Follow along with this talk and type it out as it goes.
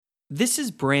This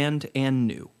is Brand and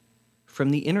New from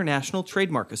the International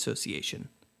Trademark Association.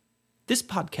 This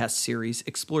podcast series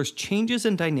explores changes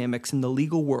and dynamics in the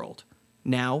legal world,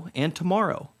 now and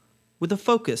tomorrow, with a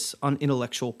focus on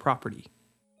intellectual property.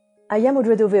 I am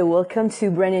Audrey Dove. Welcome to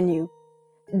Brand and New.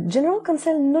 General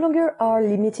counsel no longer are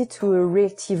limited to a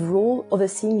reactive role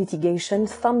overseeing litigation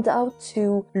farmed out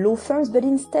to law firms, but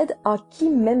instead are key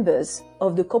members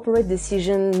of the corporate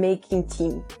decision-making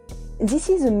team. This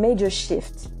is a major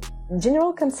shift.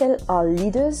 General counsel are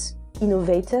leaders,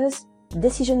 innovators,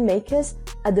 decision makers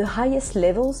at the highest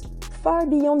levels, far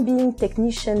beyond being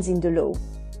technicians in the law.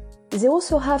 They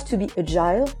also have to be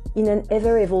agile in an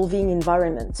ever-evolving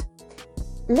environment.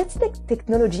 Let's take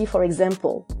technology, for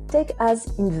example. Tech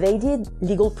has invaded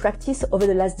legal practice over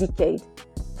the last decade,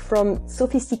 from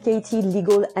sophisticated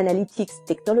legal analytics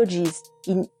technologies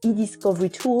in e-discovery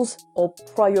tools or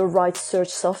prior right search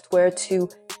software to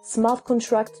smart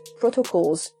contract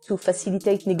protocols to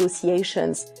facilitate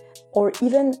negotiations, or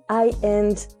even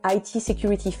high-end IT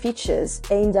security features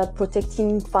aimed at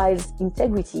protecting files'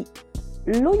 integrity.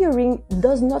 Lawyering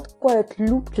does not quite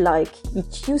look like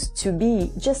it used to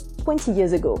be just 20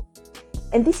 years ago.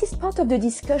 And this is part of the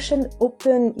discussion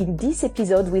open in this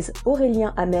episode with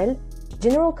Aurélien Hamel,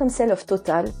 General Counsel of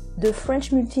Total, the French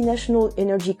multinational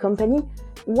energy company,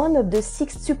 one of the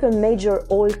 6 super major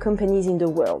oil companies in the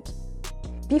world.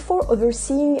 Before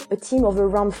overseeing a team of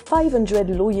around 500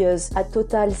 lawyers at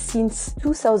Total since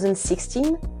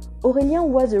 2016, Aurélien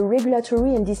was a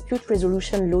regulatory and dispute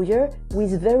resolution lawyer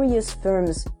with various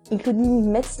firms, including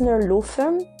Metzner Law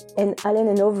Firm and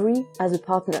Allen & Overy as a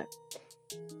partner.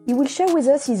 He will share with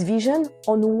us his vision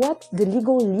on what the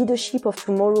legal leadership of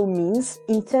tomorrow means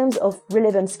in terms of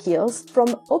relevant skills,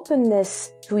 from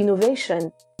openness to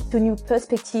innovation to new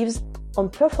perspectives on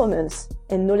performance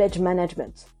and knowledge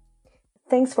management.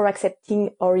 Thanks for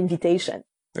accepting our invitation.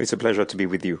 It's a pleasure to be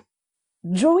with you.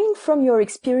 Drawing from your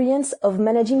experience of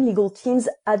managing legal teams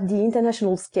at the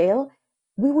international scale,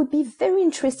 we would be very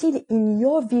interested in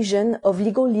your vision of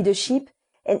legal leadership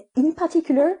and in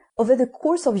particular, over the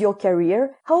course of your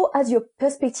career, how has your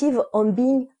perspective on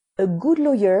being a good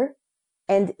lawyer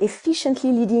and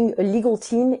efficiently leading a legal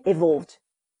team evolved?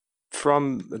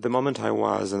 From the moment I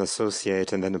was an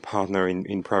associate and then a partner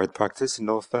in private practice in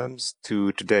law firms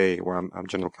to today, where I'm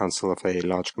general counsel of a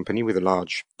large company with a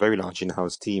very large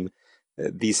in-house team,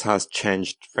 this has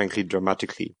changed, frankly,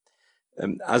 dramatically.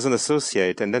 As an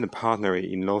associate and then a partner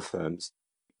in law firms,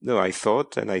 I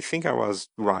thought, and I think I was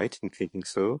right in thinking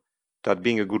so, that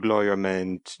being a good lawyer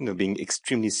meant, being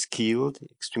extremely skilled,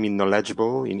 extremely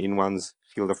knowledgeable in one's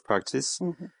field of practice.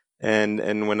 Mm-hmm.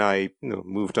 And when I,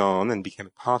 moved on and became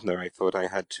a partner, I thought I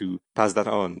had to pass that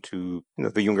on to,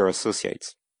 the younger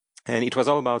associates. And it was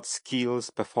all about skills,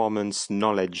 performance,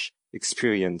 knowledge,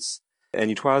 experience.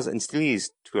 And it was, and still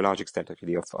is, to a large extent,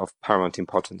 actually, of paramount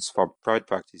importance for private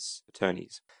practice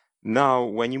attorneys. Now,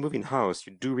 when you move in-house,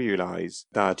 you do realize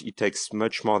that it takes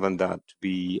much more than that to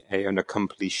be an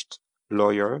accomplished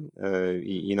lawyer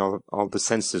in all the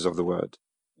senses of the word.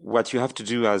 What you have to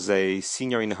do as a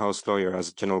senior in-house lawyer, as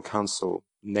a general counsel,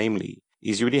 namely,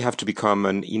 is you really have to become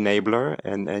an enabler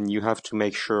and you have to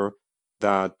make sure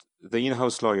that the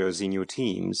in-house lawyers in your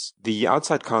teams, the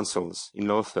outside counsels in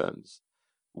law firms,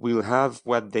 will have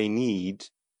what they need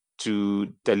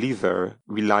to deliver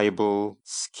reliable,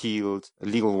 skilled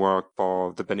legal work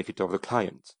for the benefit of the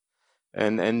client.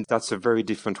 And that's a very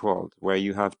different world where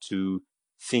you have to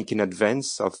think in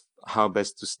advance of how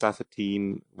best to staff a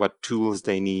team, what tools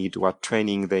they need, what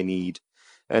training they need.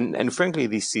 And frankly,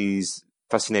 this is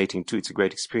fascinating too. It's a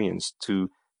great experience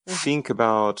to think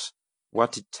about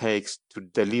what it takes to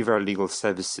deliver legal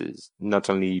services, not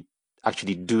only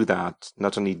actually do that,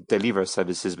 not only deliver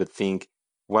services, but think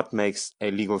what makes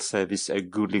a legal service a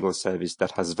good legal service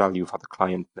that has value for the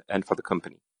client and for the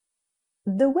company.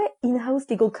 The way in-house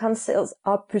legal counsels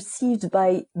are perceived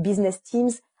by business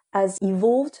teams has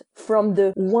evolved from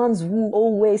the ones who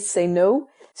always say no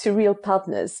to real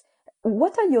partners.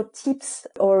 What are your tips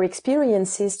or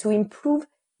experiences to improve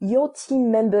your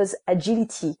team members'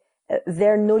 agility,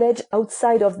 their knowledge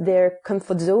outside of their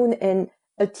comfort zone, and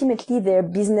ultimately their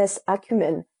business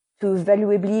acumen to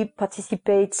valuably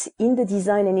participate in the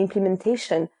design and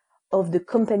implementation of the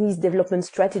company's development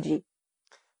strategy?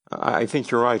 I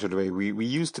think you're right, Audrey. We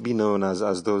used to be known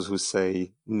as those who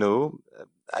say no.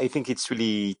 I think it's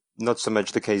really not so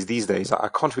much the case these days. I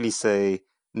can't really say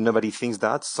nobody thinks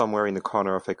that somewhere in the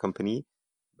corner of a company,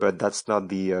 but that's not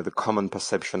the common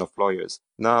perception of lawyers.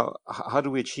 Now, how do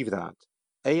we achieve that?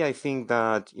 I think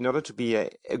that in order to be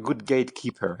a good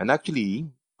gatekeeper, and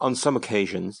actually on some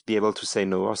occasions be able to say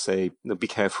no or say, no, be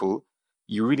careful,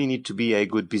 you really need to be a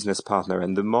good business partner.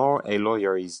 And the more a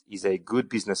lawyer is a good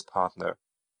business partner,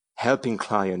 helping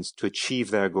clients to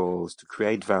achieve their goals, to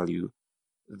create value,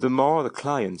 the more the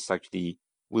clients actually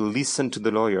will listen to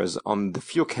the lawyers on the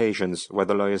few occasions where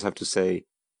the lawyers have to say,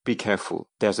 be careful,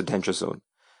 there's a danger zone.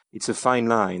 It's a fine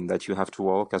line that you have to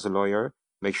walk as a lawyer.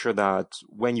 Make sure that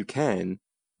when you can,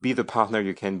 be the partner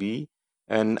you can be.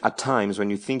 And at times when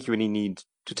you think you really need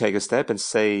to take a step and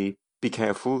say, be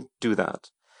careful, do that.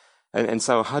 And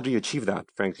so how do you achieve that,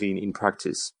 frankly, in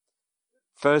practice?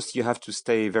 First, you have to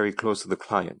stay very close to the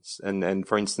clients. And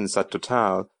for instance, at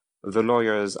Total, the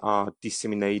lawyers are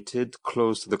disseminated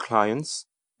close to the clients.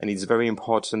 And it's very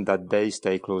important that they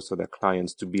stay close to their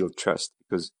clients to build trust,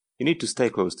 because you need to stay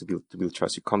close to build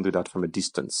trust. You can't do that from a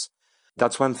distance.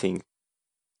 That's one thing.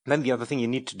 Then the other thing you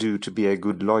need to do to be a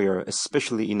good lawyer,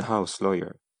 especially in-house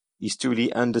lawyer, is to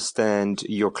really understand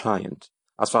your client.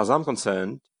 As far as I'm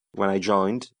concerned, when I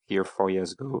joined here 4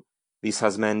 years ago, this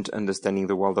has meant understanding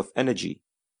the world of energy.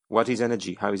 What is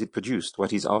energy? How is it produced?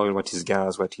 What is oil? What is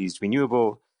gas? What is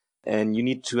renewable? And you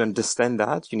need to understand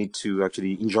that. You need to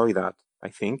actually enjoy that, I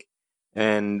think.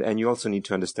 And you also need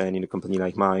to understand in a company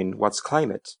like mine, what's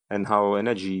climate and how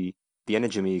energy, the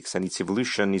energy mix and its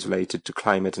evolution is related to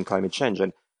climate and climate change.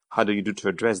 And how do you do to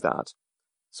address that?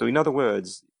 So in other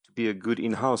words, to be a good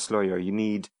in-house lawyer, you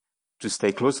need to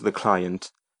stay close to the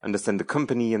client, understand the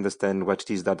company, understand what it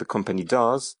is that the company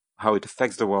does, how it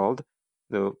affects the world,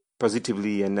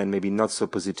 positively and then maybe not so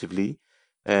positively.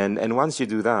 And once you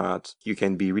do that, you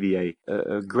can be really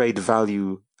a great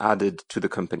value added to the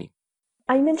company.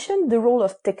 I mentioned the role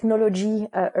of technology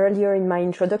earlier in my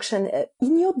introduction.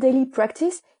 In your daily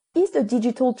practice, is the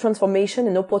digital transformation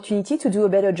an opportunity to do a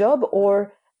better job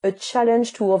or a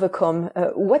challenge to overcome?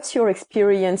 What's your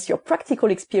experience, your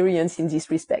practical experience in this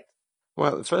respect?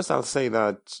 Well, first I'll say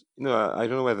that, I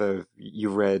don't know whether you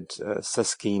read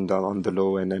Susskind on the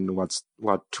law and then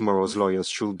what tomorrow's lawyers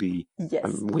should be.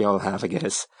 Yes. We all have, I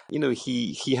guess.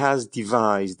 He has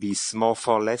devised this more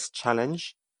for less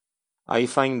challenge. I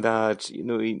find that,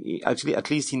 actually, at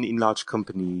least in large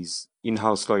companies,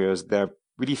 in-house lawyers, they're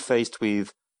really faced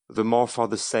with the more for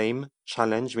the same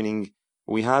challenge, meaning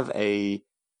we have a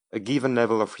given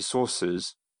level of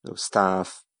resources,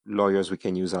 staff, lawyers we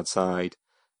can use outside,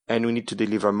 and we need to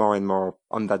deliver more and more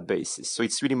on that basis. So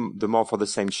it's really the more for the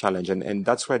same challenge. And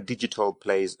that's where digital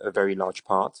plays a very large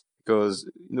part, because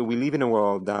we live in a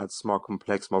world that's more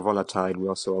complex, more volatile. We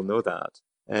also all know that.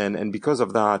 And because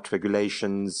of that,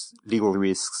 regulations, legal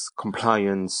risks,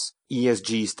 compliance,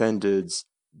 ESG standards,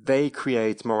 they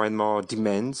create more and more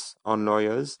demands on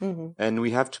lawyers. Mm-hmm. And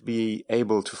we have to be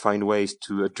able to find ways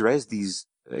to address these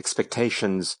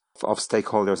expectations of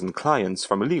stakeholders and clients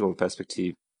from a legal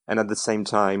perspective. And at the same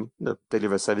time,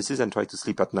 deliver services and try to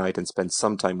sleep at night and spend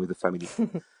some time with the family.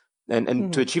 And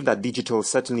mm-hmm. to achieve that, digital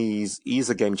certainly is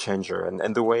a game changer.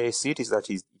 And the way I see it is that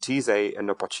it is an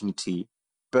opportunity,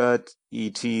 but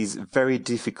it is very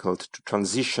difficult to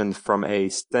transition from a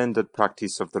standard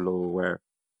practice of the law where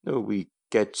we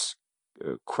get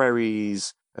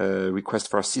queries, requests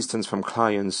for assistance from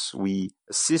clients. We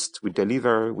assist, we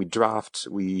deliver, we draft,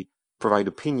 we provide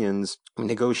opinions, we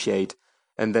negotiate,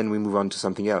 and then we move on to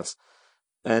something else.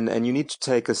 And you need to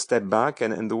take a step back.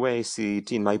 And the way I see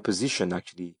it in my position,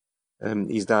 actually,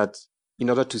 is that in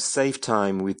order to save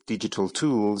time with digital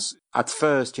tools, at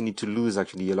first you need to lose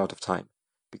actually a lot of time,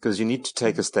 because you need to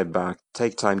take a step back,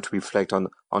 take time to reflect on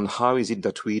how is it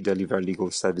that we deliver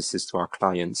legal services to our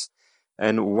clients,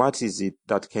 and what is it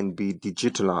that can be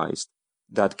digitalized,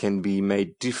 that can be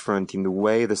made different in the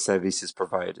way the service is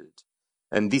provided.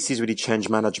 And this is really change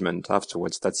management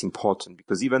afterwards. That's important,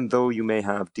 because even though you may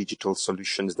have digital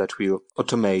solutions that will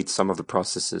automate some of the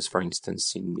processes, for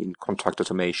instance, in contract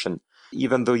automation,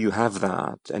 even though you have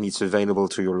that and it's available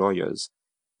to your lawyers,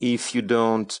 if you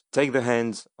don't take the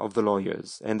hands of the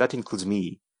lawyers, and that includes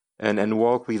me, and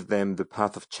walk with them the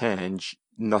path of change,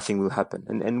 nothing will happen.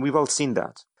 And we've all seen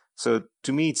that. So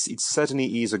to me, it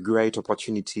certainly is a great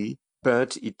opportunity,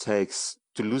 but it takes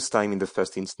to lose time in the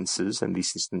first instances, and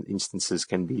these instances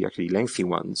can be actually lengthy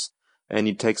ones. And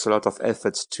it takes a lot of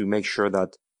efforts to make sure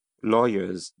that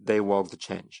lawyers, they walk the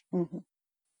change. Mm-hmm.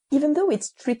 Even though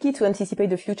it's tricky to anticipate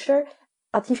the future,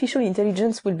 artificial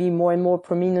intelligence will be more and more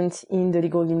prominent in the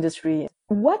legal industry.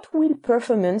 What will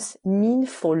performance mean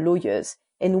for lawyers?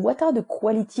 And what are the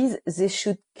qualities they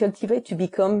should cultivate to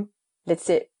become, let's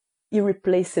say,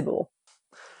 irreplaceable?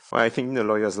 Well, I think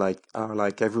lawyers are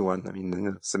like everyone. I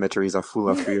mean, cemeteries are full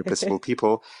of irreplaceable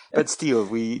people, but still,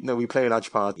 we play a large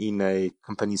part in a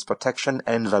company's protection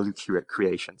and value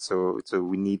creation. So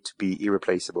we need to be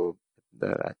irreplaceable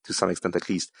to some extent, at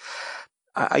least.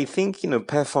 I think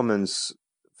performance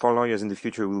for lawyers in the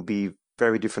future will be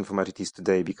very different from what it is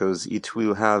today because it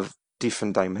will have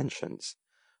different dimensions.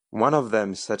 One of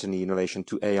them, certainly in relation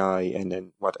to AI and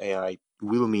then what AI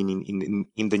will mean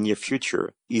in the near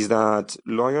future, is that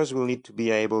lawyers will need to be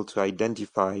able to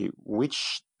identify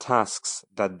which tasks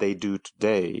that they do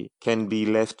today can be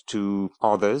left to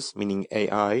others, meaning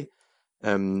AI,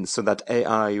 so that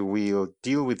AI will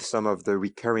deal with some of the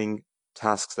recurring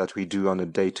tasks that we do on a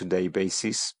day-to-day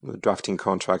basis, drafting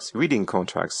contracts, reading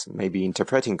contracts, maybe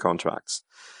interpreting contracts.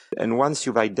 And once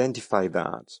you've identified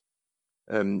that,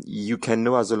 you can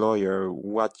know as a lawyer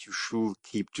what you should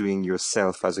keep doing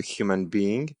yourself as a human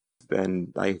being.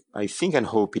 And I think and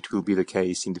hope it will be the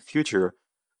case in the future.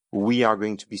 We are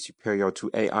going to be superior to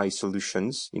AI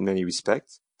solutions in many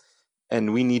respects.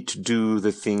 And we need to do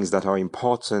the things that are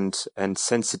important and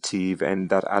sensitive and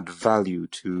that add value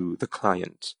to the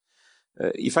client.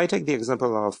 If I take the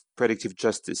example of predictive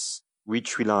justice,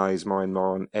 which relies more and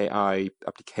more on AI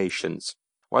applications,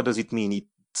 what does it mean? It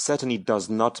certainly does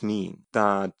not mean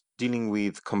that dealing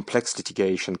with complex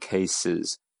litigation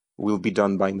cases will be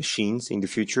done by machines in the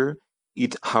future.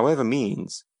 It, however,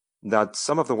 means that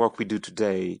some of the work we do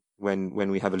today when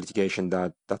we have a litigation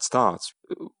that starts,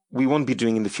 we won't be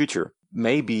doing in the future.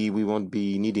 Maybe we won't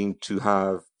be needing to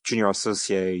have junior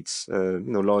associates,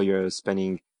 lawyers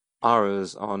spending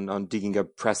hours on digging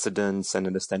up precedents and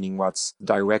understanding what's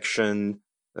direction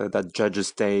that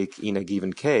judges take in a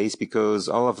given case, because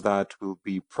all of that will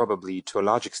be probably to a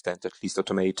large extent at least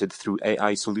automated through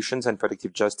AI solutions and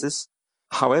predictive justice.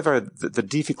 However, the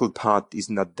difficult part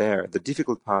is not there. The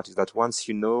difficult part is that once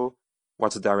you know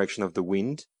what's the direction of the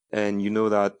wind, and you know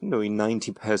that in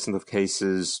 90% of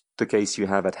cases, the case you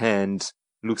have at hand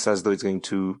looks as though it's going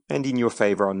to end in your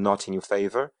favor or not in your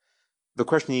favor. The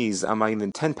question is, am I in the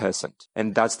 10%?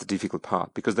 And that's the difficult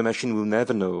part, because the machine will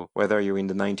never know whether you're in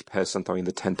the 90% or in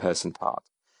the 10% part.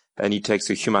 And it takes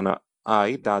a human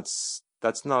eye that's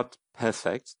not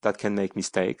perfect, that can make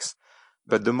mistakes.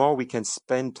 But the more we can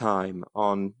spend time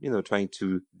on, trying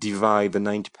to divide the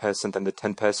 90% and the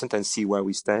 10% and see where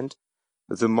we stand,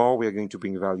 the more we are going to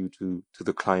bring value to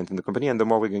the client and the company, and the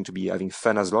more we're going to be having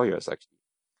fun as lawyers, actually.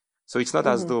 So it's not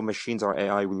as though machines or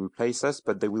AI will replace us,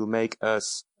 but they will make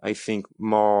us, I think,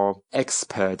 more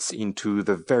experts into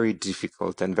the very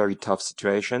difficult and very tough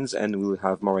situations, and we'll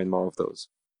have more and more of those.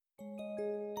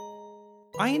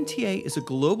 INTA is a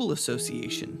global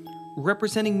association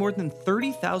representing more than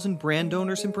 30,000 brand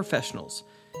owners and professionals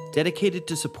dedicated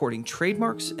to supporting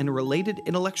trademarks and related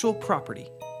intellectual property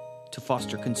to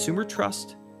foster consumer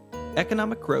trust,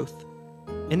 economic growth,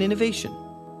 and innovation.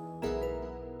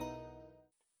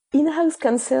 In-house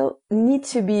counsel need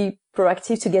to be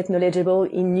proactive to get knowledgeable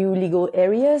in new legal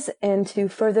areas and to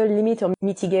further limit or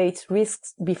mitigate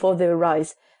risks before they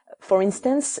arise. For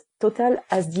instance, Total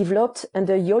has developed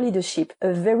under your leadership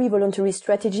a very voluntary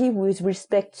strategy with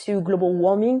respect to global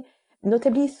warming,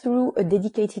 notably through a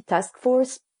dedicated task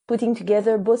force putting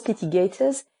together both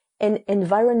litigators and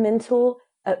environmental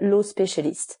law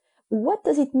specialists. What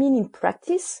does it mean in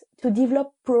practice to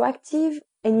develop proactive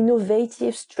and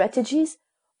innovative strategies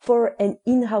for an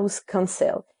in-house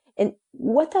counsel? And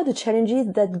what are the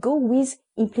challenges that go with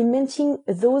implementing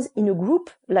those in a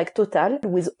group like Total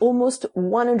with almost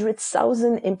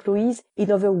 100,000 employees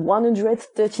in over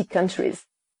 130 countries?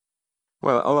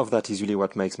 Well, all of that is really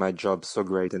what makes my job so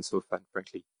great and so fun,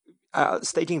 frankly.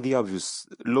 Stating the obvious,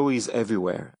 law is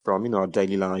everywhere, from our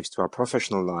daily lives to our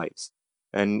professional lives.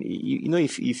 And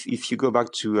if you go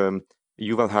back to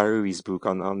Yuval Harari's book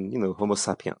on Homo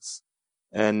sapiens,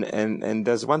 and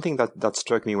there's one thing that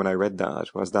struck me when I read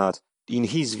that was that in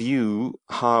his view,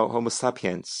 how Homo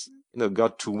sapiens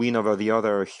got to win over the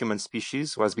other human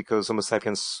species was because Homo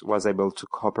sapiens was able to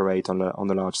cooperate on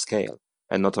a large scale,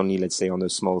 and not only, let's say, on a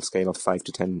small scale of 5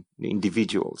 to 10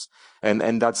 individuals.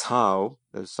 And that's how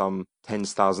some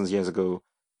tens of thousands of years ago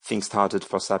things started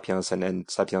for sapiens, and then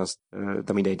sapiens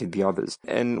dominated the others.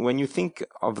 And when you think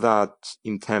of that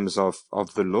in terms of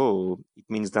the law, it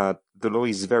means that the law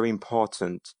is very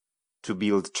important to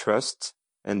build trust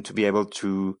and to be able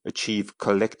to achieve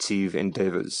collective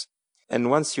endeavors. And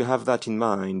once you have that in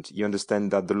mind, you understand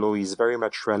that the law is very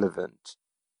much relevant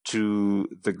to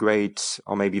the great,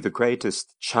 or maybe the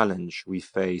greatest challenge we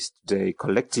face today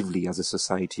collectively as a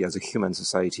society, as a human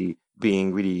society,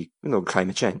 being really,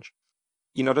 climate change.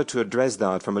 In order to address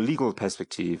that from a legal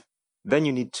perspective, then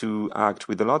you need to act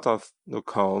with a lot of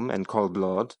calm and cold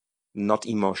blood, not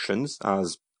emotions,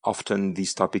 as often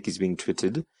this topic is being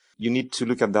treated. You need to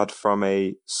look at that from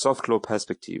a soft law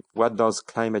perspective. What does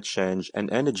climate change and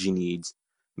energy needs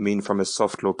mean from a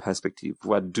soft law perspective?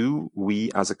 What do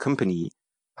we as a company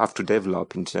have to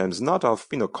develop in terms not of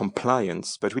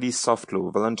compliance, but really soft law,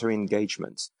 voluntary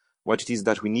engagements, what it is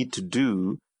that we need to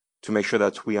do to make sure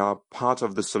that we are part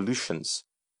of the solutions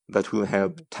that will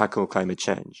help tackle climate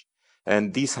change.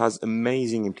 And this has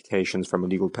amazing implications from a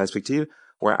legal perspective,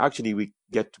 where actually we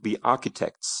get to be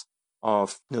architects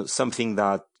of something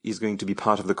that is going to be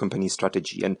part of the company's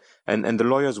strategy. And the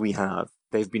lawyers we have,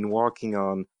 they've been working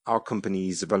on our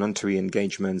company's voluntary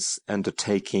engagements,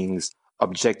 undertakings,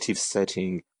 objective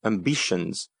setting,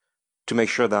 ambitions, to make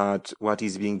sure that what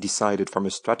is being decided from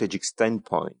a strategic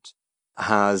standpoint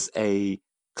has a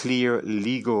clear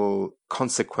legal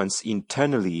consequence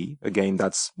internally. Again,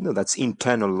 that's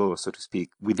internal law, so to speak,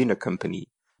 within a company.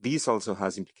 This also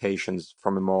has implications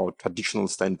from a more traditional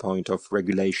standpoint of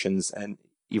regulations and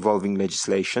evolving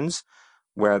legislations,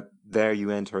 where there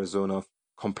you enter a zone of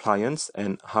compliance,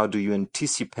 and how do you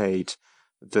anticipate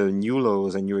the new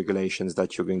laws and new regulations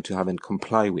that you're going to have and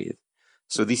comply with.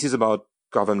 So this is about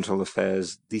governmental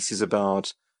affairs. This is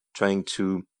about trying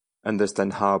to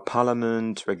understand how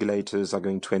parliament, regulators are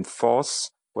going to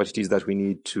enforce what it is that we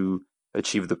need to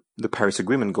achieve the Paris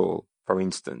Agreement goal, for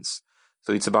instance.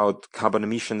 So it's about carbon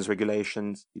emissions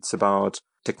regulations. It's about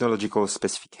technological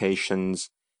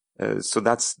specifications. So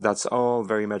that's all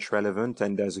very much relevant.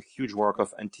 And there's a huge work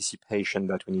of anticipation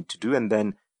that we need to do. And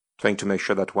then trying to make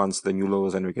sure that once the new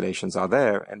laws and regulations are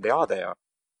there, and they are there,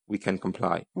 we can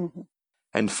comply. Mm-hmm.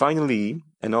 And finally,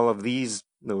 and all of these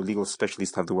legal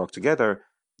specialists have to work together,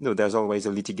 there's always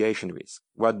a litigation risk.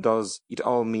 What does it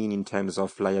all mean in terms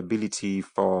of liability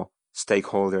for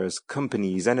stakeholders,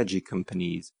 companies, energy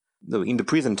companies, in the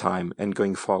present time and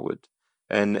going forward?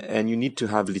 And you need to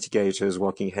have litigators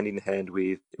working hand in hand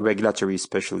with regulatory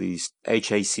specialists,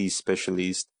 HAC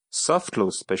specialists, soft law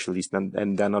specialists,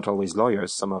 and they're not always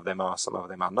lawyers. Some of them are, some of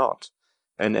them are not.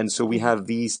 And so we have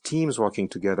these teams working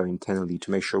together internally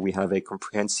to make sure we have a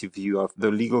comprehensive view of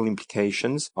the legal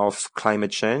implications of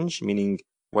climate change, meaning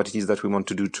what it is that we want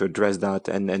to do to address that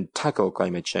and tackle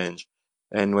climate change,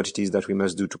 and what it is that we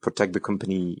must do to protect the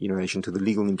company in relation to the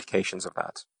legal implications of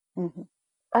that. Mm-hmm.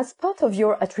 As part of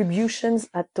your attributions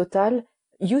at Total,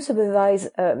 you supervise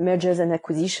mergers and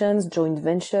acquisitions, joint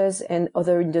ventures, and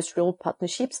other industrial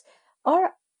partnerships.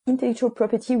 Are intellectual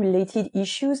property related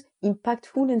issues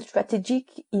impactful and strategic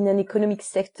in an economic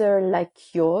sector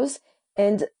like yours?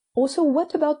 And also,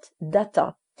 what about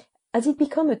data? Has it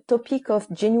become a topic of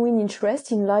genuine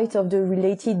interest in light of the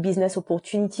related business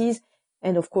opportunities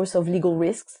and, of course, of legal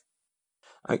risks?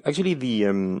 Actually,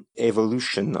 the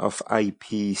evolution of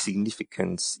IP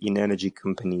significance in energy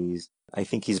companies, I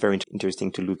think, is very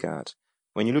interesting to look at.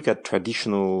 When you look at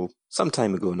traditional, some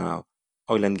time ago now,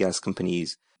 oil and gas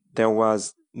companies, there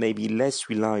was maybe less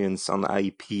reliance on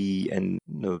IP and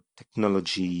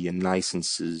technology and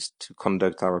licenses to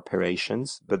conduct our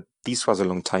operations, but this was a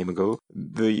long time ago.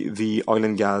 The oil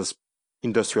and gas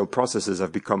industrial processes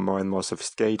have become more and more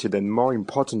sophisticated, and more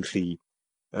importantly,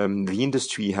 the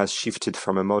industry has shifted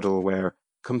from a model where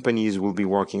companies will be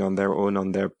working on their own,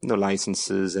 on their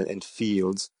licenses and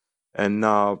fields, and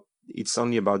now it's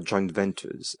only about joint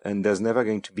ventures. And there's never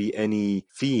going to be any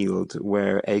field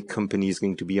where a company is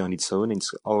going to be on its own.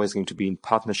 It's always going to be in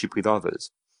partnership with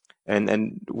others.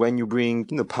 And when you bring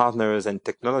partners and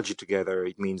technology together,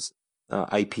 it means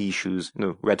IP issues,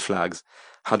 red flags.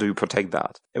 How do you protect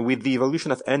that? And with the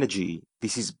evolution of energy,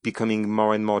 this is becoming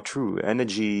more and more true.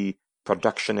 Energy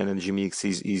production and energy mix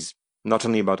is not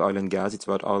only about oil and gas, it's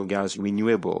about oil, gas,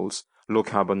 renewables, low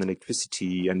carbon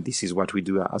electricity, and this is what we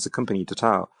do as a company,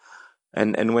 Total.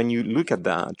 And when you look at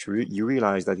that, you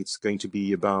realize that it's going to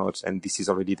be about, and this is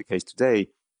already the case today,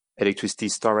 electricity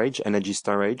storage, energy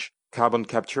storage, carbon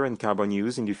capture and carbon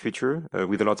use in the future,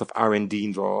 with a lot of R&D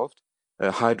involved,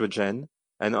 hydrogen,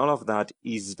 and all of that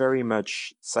is very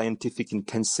much scientific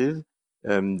intensive.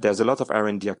 There's a lot of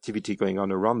R&D activity going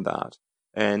on around that.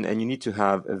 And you need to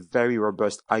have a very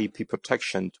robust IP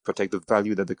protection to protect the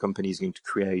value that the company is going to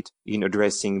create in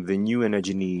addressing the new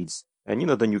energy needs and,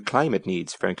 the new climate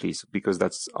needs, frankly, because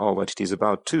that's all what it is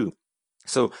about too.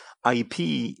 So IP,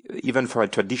 even for a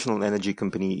traditional energy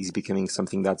company, is becoming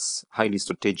something that's highly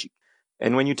strategic.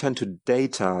 And when you turn to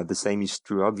data, the same is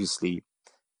true, obviously.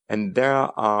 And there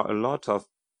are a lot of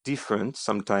different,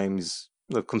 sometimes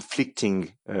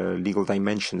conflicting legal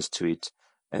dimensions to it.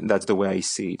 And that's the way I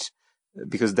see it.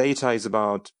 Because data is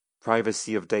about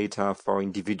privacy of data for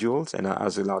individuals, and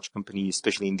as a large company,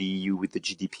 especially in the EU with the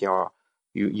GDPR,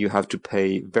 you have to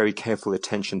pay very careful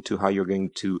attention to how you're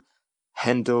going to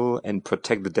handle and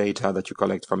protect the data that you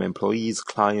collect from employees,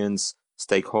 clients,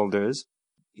 stakeholders.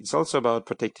 It's also about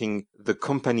protecting the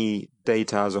company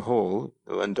data as a whole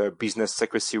under business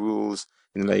secrecy rules,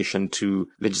 in relation to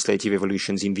legislative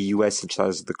evolutions in the US, such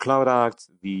as the Cloud Act,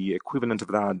 the equivalent of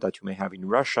that you may have in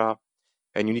Russia.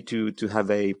 And you need to have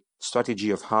a strategy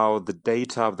of how the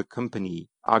data of the company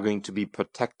are going to be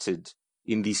protected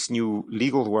in this new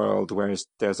legal world, where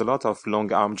there's a lot of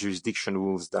long-arm jurisdiction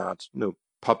rules that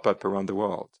pop up around the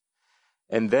world.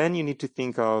 And then you need to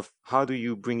think of how do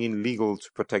you bring in legal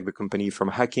to protect the company from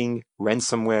hacking,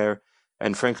 ransomware,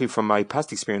 and frankly, from my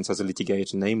past experience as a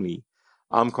litigator, namely,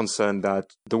 I'm concerned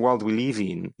that the world we live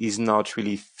in is not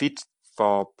really fit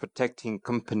for protecting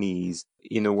companies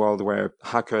in a world where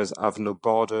hackers have no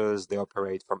borders, they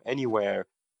operate from anywhere.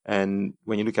 And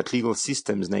when you look at legal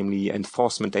systems, namely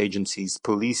enforcement agencies,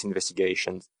 police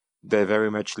investigations, they very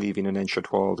much live in an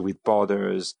ancient world with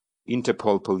borders,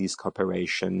 Interpol police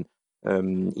cooperation,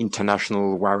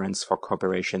 international warrants for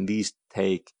cooperation. These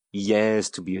take years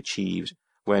to be achieved.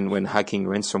 When hacking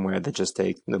ransomware, they just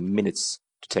take minutes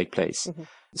to take place. Mm-hmm.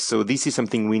 So this is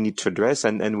something we need to address,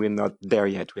 and we're not there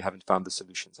yet. We haven't found the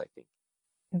solutions, I think.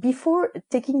 Before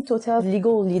taking total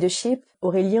legal leadership,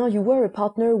 Aurélien, you were a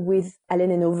partner with Allen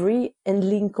 & Overy,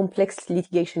 handling complex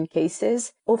litigation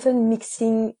cases, often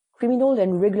mixing criminal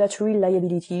and regulatory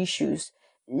liability issues.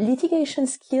 Litigation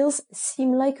skills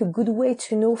seem like a good way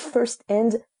to know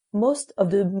firsthand most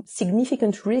of the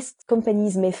significant risks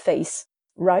companies may face,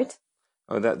 right?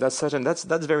 Oh, that's certain. That's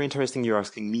very interesting. You're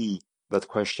asking me that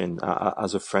question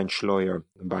as a French lawyer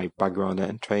by background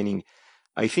and training.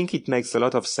 I think it makes a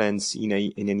lot of sense in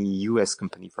any US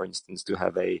company, for instance, to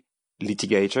have a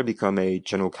litigator become a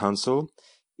general counsel.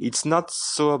 It's not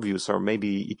so obvious, or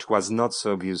maybe it was not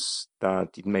so obvious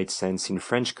that it made sense in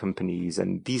French companies,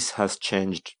 and this has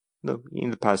changed in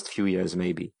the past few years,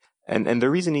 maybe. And the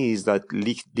reason is that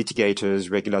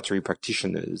litigators, regulatory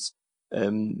practitioners,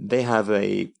 they have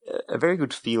a very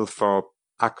good feel for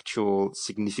actual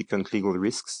significant legal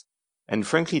risks. And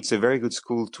frankly, it's a very good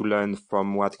school to learn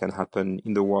from what can happen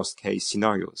in the worst case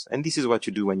scenarios. And this is what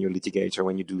you do when you're a litigator,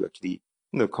 when you do actually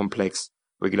complex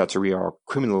regulatory or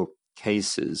criminal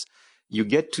cases. You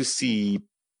get to see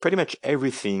pretty much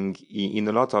everything in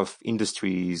a lot of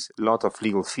industries, a lot of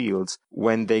legal fields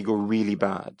when they go really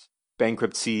bad.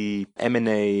 Bankruptcy,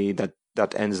 M&A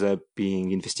that ends up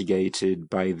being investigated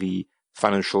by the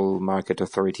Financial Market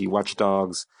Authority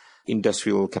watchdogs,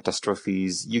 industrial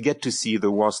catastrophes. You get to see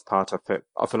the worst part of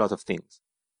a lot of things.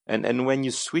 And when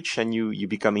you switch and you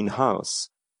become in-house,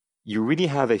 you really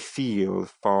have a feel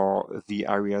for the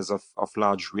areas of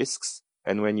large risks.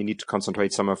 And when you need to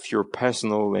concentrate some of your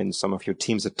personal and some of your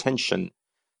team's attention,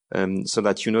 so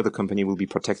that the company will be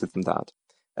protected from that.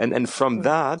 And from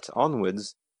that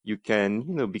onwards, you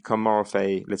can, become more of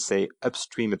a, let's say,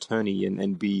 upstream attorney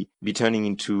and be turning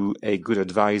into a good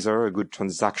advisor, a good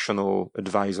transactional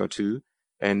advisor too.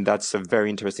 And that's a very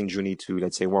interesting journey to,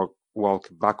 let's say, walk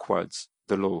backwards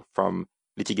the law from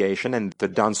litigation and the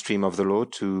downstream of the law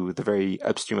to the very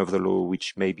upstream of the law,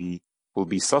 which maybe will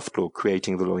be soft law,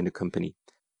 creating the law in the company.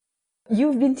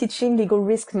 You've been teaching legal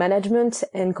risk management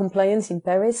and compliance in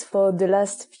Paris for the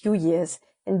last few years.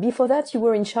 And before that, you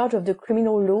were in charge of the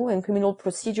criminal law and criminal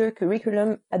procedure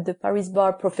curriculum at the Paris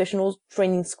Bar Professional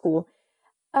Training School.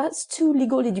 As to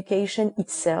legal education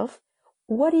itself,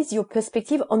 what is your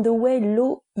perspective on the way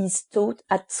law is taught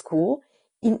at school?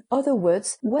 In other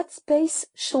words, what space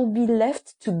should be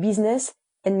left to business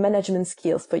and management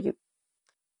skills for you?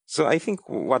 So I think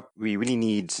what we really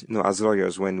need, as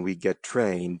lawyers when we get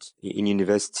trained in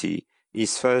university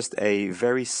is first a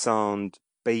very sound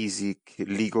basic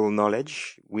legal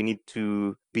knowledge. We need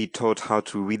to be taught how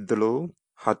to read the law,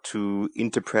 how to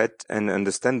interpret and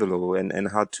understand the law,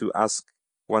 and how to ask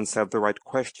oneself the right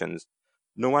questions.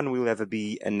 No one will ever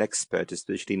be an expert,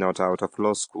 especially not out of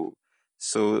law school.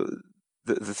 So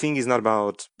the thing is not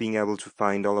about being able to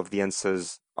find all of the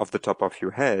answers off the top of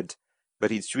your head,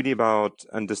 but it's really about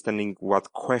understanding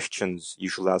what questions you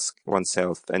should ask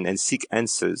oneself and seek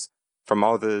answers from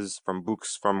others, from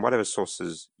books, from whatever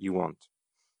sources you want.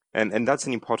 And that's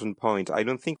an important point. I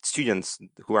don't think students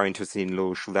who are interested in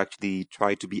law should actually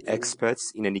try to be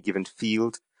experts in any given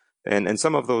field. And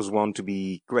some of those want to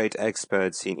be great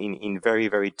experts in very,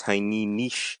 very tiny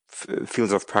niche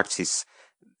fields of practice.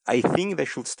 I think they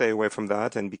should stay away from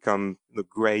that and become the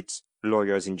great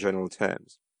lawyers in general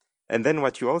terms. And then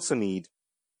what you also need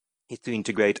is to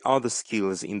integrate other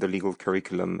skills in the legal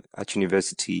curriculum at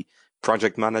university,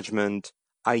 project management,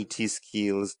 IT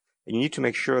skills. And you need to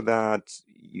make sure that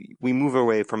we move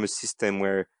away from a system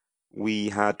where we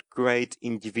had great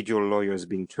individual lawyers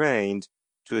being trained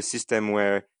to a system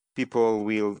where people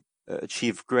will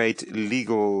achieve great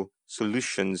legal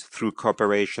solutions through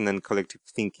cooperation and collective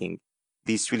thinking.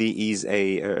 This really is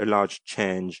a large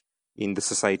change in the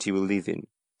society we live in.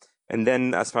 And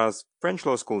then as far as French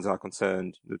law schools are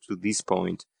concerned, to this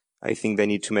point, I think they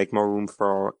need to make more room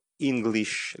for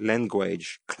English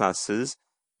language classes,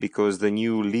 because the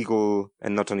new legal,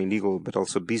 and not only legal, but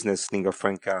also business lingua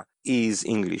franca is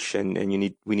English, and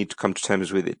we need to come to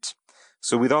terms with it.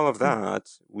 So with all of that,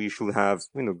 we should have,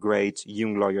 great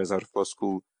young lawyers out of law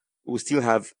school who still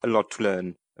have a lot to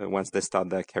learn once they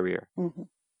start their career. Mm-hmm.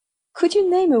 Could you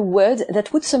name a word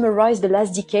that would summarize the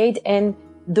last decade and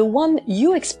the one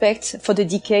you expect for the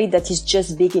decade that is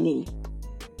just beginning?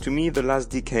 To me, the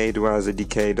last decade was a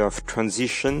decade of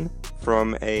transition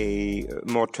from a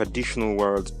more traditional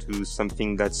world to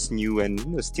something that's new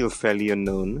and still fairly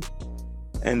unknown.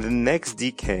 And the next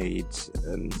decade,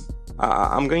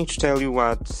 I'm going to tell you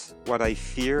what I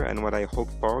fear and what I hope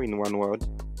for in one word.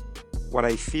 What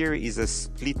I fear is a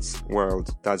split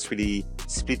world that's really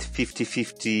split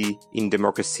 50-50 in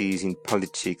democracies, in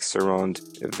politics, around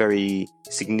very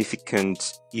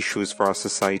significant issues for our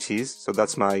societies. So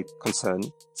that's my concern,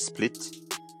 split.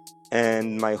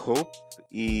 And my hope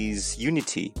is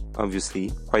unity,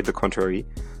 obviously, quite the contrary,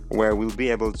 where we'll be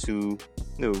able to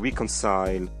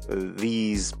reconcile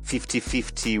these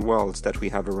 50-50 worlds that we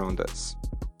have around us.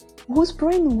 Whose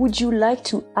brain would you like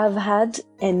to have had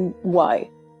and why?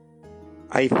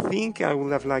 I think I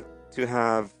would have liked to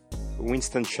have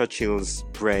Winston Churchill's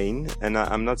brain, and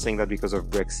I'm not saying that because of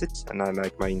Brexit, and I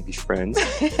like my English friends.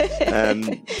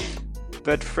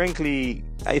 But frankly,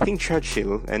 I think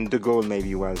Churchill, and de Gaulle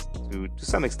maybe was to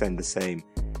some extent the same.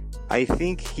 I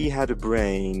think he had a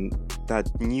brain that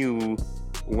knew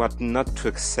what not to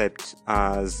accept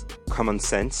as common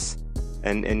sense,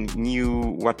 and knew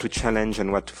what to challenge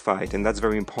and what to fight. And that's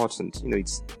very important.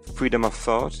 It's freedom of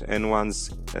thought and one's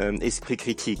esprit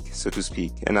critique, so to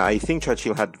speak. And I think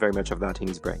Churchill had very much of that in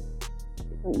his brain.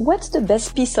 What's the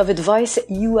best piece of advice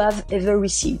you have ever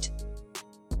received?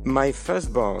 My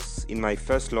first boss in my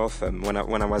first law firm, when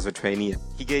I was a trainee,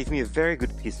 he gave me a very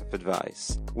good piece of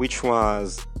advice, which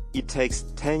was, it takes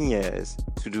 10 years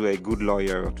to do a good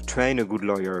lawyer, to train a good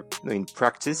lawyer in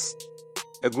practice.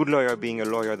 A good lawyer being a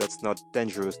lawyer that's not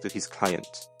dangerous to his client.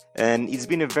 And it's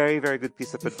been a very, very good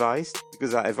piece of advice,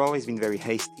 because I've always been very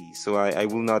hasty. So I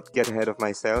will not get ahead of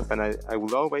myself, and I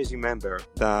will always remember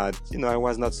that, I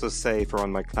was not so safe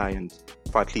around my client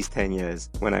for at least 10 years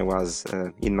when I was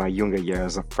in my younger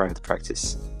years of private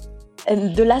practice.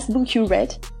 And the last book you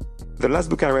read? The last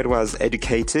book I read was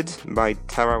Educated by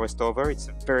Tara Westover. It's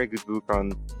a very good book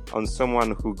on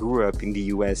someone who grew up in the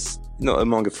US,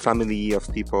 among a family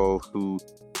of people who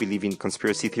believe in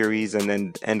conspiracy theories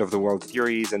and end of the world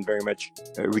theories, and very much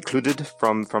recluded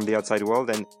from the outside world.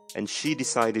 And she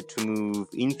decided to move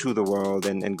into the world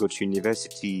and go to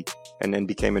university, and then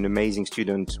became an amazing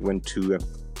student, went to,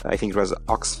 I think it was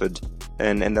Oxford.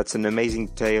 And that's an amazing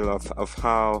tale of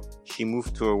how she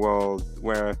moved to a world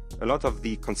where a lot of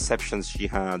the conceptions she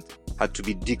had to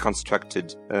be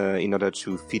deconstructed in order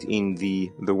to fit in the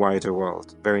wider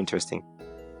world. Very interesting.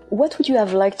 What would you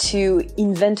have liked to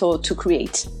invent or to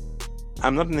create?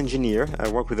 I'm not an engineer. I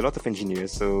work with a lot of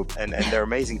engineers, and they're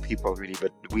amazing people, really.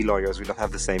 But we lawyers, we don't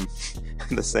have the same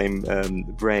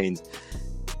brains.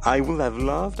 I would have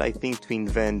loved, I think, to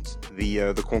invent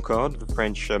the Concorde, the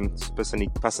French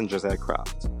supersonic passengers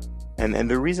aircraft. And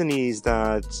the reason is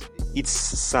that it's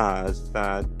sad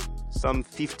that some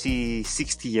 50,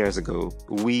 60 years ago,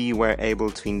 we were able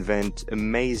to invent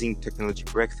amazing technology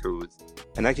breakthroughs.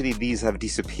 And actually, these have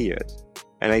disappeared.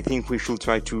 And I think we should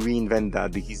try to reinvent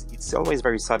that, because it's always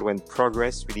very sad when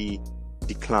progress really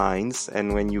declines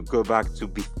and when you go back to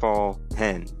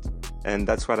beforehand. And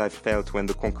that's what I felt when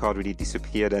the Concorde really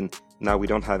disappeared, and now we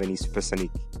don't have any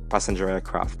supersonic passenger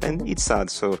aircraft. And it's sad,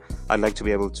 so I'd like to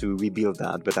be able to rebuild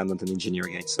that, but I'm not an engineer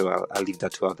yet, so I'll leave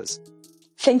that to others.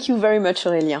 Thank you very much,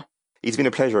 Aurélien. It's been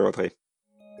a pleasure, Audrey.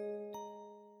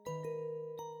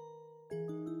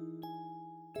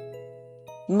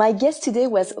 My guest today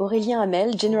was Aurélien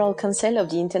Hamel, General Counsel of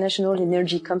the international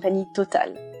energy company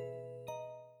Total.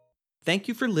 Thank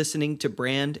you for listening to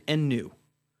Brand and New,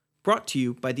 brought to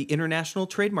you by the International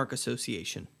Trademark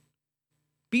Association.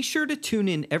 Be sure to tune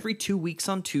in every 2 weeks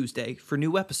on Tuesday for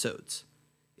new episodes.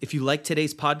 If you like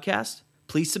today's podcast,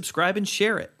 please subscribe and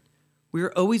share it. We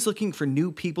are always looking for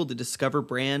new people to discover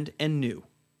Brand and New.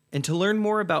 And to learn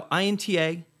more about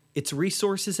INTA, its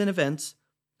resources and events,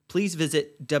 please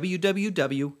visit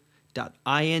www.inta.org.